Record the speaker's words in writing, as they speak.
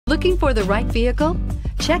Looking for the right vehicle?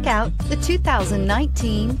 Check out the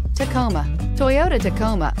 2019 Tacoma. Toyota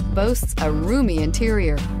Tacoma boasts a roomy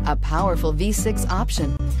interior, a powerful V6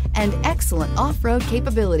 option, and excellent off-road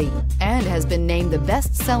capability, and has been named the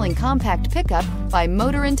best-selling compact pickup by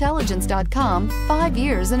MotorIntelligence.com 5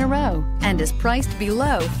 years in a row, and is priced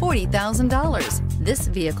below $40,000. This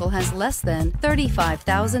vehicle has less than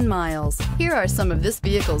 35,000 miles. Here are some of this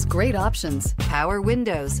vehicle's great options: power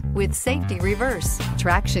windows with safety reverse,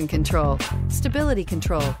 traction control, stability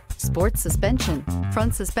control, sports suspension,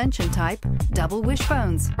 front suspension type, double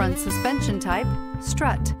wishbones, front suspension type,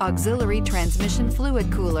 strut, auxiliary transmission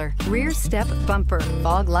fluid cooler, rear step bumper,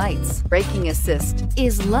 fog lights, braking assist.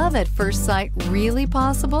 Is love at first sight really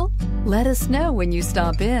possible? Let us know when you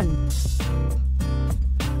stop in.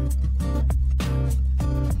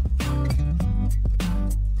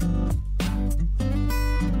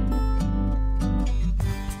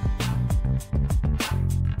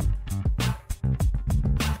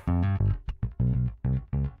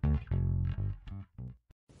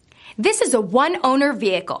 This is a one-owner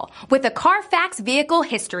vehicle with a Carfax Vehicle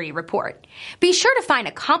History Report. Be sure to find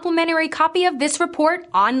a complimentary copy of this report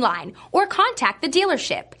online or contact the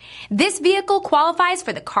dealership. This vehicle qualifies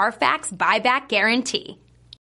for the Carfax Buyback Guarantee.